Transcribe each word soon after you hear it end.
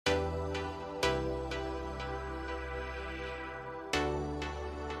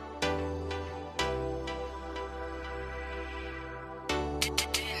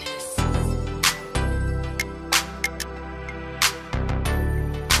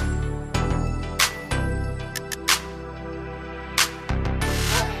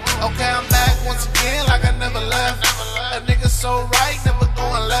so right, never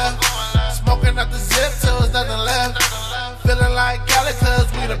going left. Smoking up the zip till there's nothing left. Feeling like Cali cause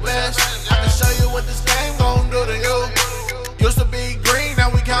we the best. I can show you what this game gon' do to you. Used to be green,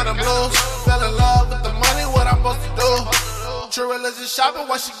 now we countin' blues. Fell in love with the money, what I'm supposed to do? True religion shopping,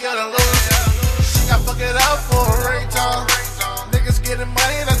 what she gotta lose? She got fuck it up for a ringtone. Niggas getting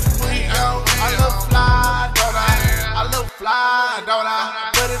money, that's what we know. I look fly, don't I? I look fly, don't I?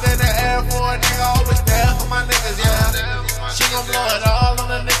 Put it in the air for a nigga, always there for my niggas, yeah. She gon' blow it all on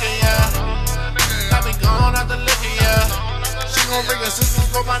the nigga, yeah. Got me gone out the liquor, yeah. She gon' bring her sisters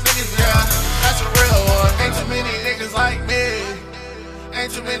for my niggas, yeah. That's a real one. Ain't too many niggas like me.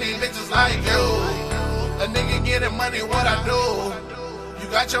 Ain't too many bitches like you. A nigga getting money, what I do? You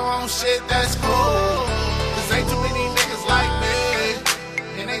got your own shit, that's cool. Cause ain't too many niggas like me.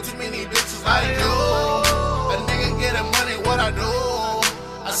 And ain't too many bitches like you. A nigga getting money, what I do?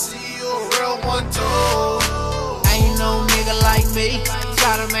 I see you a real one too. Ain't no nigga like me.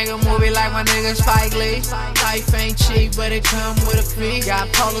 Try to make a movie like my nigga Spike Lee. Life ain't cheap, but it come with a fee.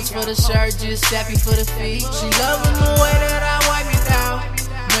 Got polos for the shirt, just Steppy for the feet. She loving the way that I wipe me down.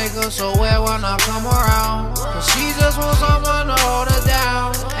 Make her so wet when I come around. Cause she just wants someone to hold her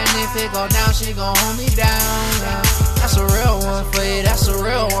down. And if it go down, she gon' hold me down, yeah. That's a real one for you, that's a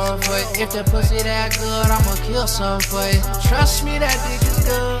real one for you. If the pussy that good, I'ma kill some for you. Trust me, that dick is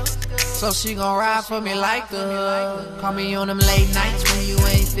good. So she gon' ride for me like the hood. Call me on them late nights when you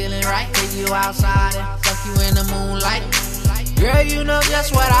ain't feeling right. Take you outside and fuck you in the moonlight. Girl, you know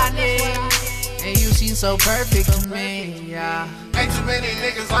just what I need. And you seem so perfect to me, yeah. Ain't too many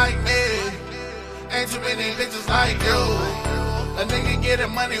niggas like me. Ain't too many bitches like you. A nigga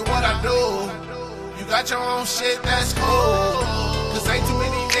getting money, what I do? You got your own shit, that's cool. Cause ain't too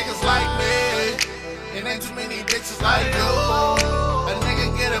many niggas like me. And ain't too many bitches like you. A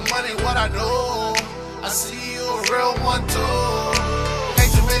nigga getting money, what I do? I see you a real one too.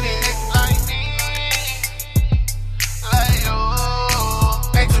 Ain't too many niggas like me. Like you.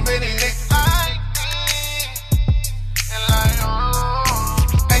 Ain't too many niggas like me. And like you.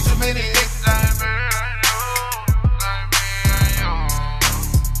 Ain't too many niggas like me. Like me and you.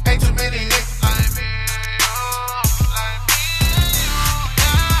 Ain't too many niggas like me. Like me and you.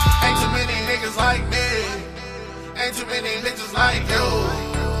 Ain't too many niggas like me. Ain't too many bitches like you.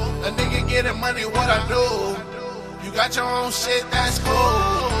 A nigga getting money, what I do? You got your own shit, that's cool.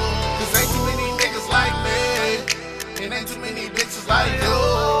 Cause ain't too many niggas like me. And ain't too many bitches like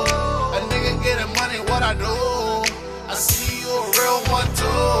you.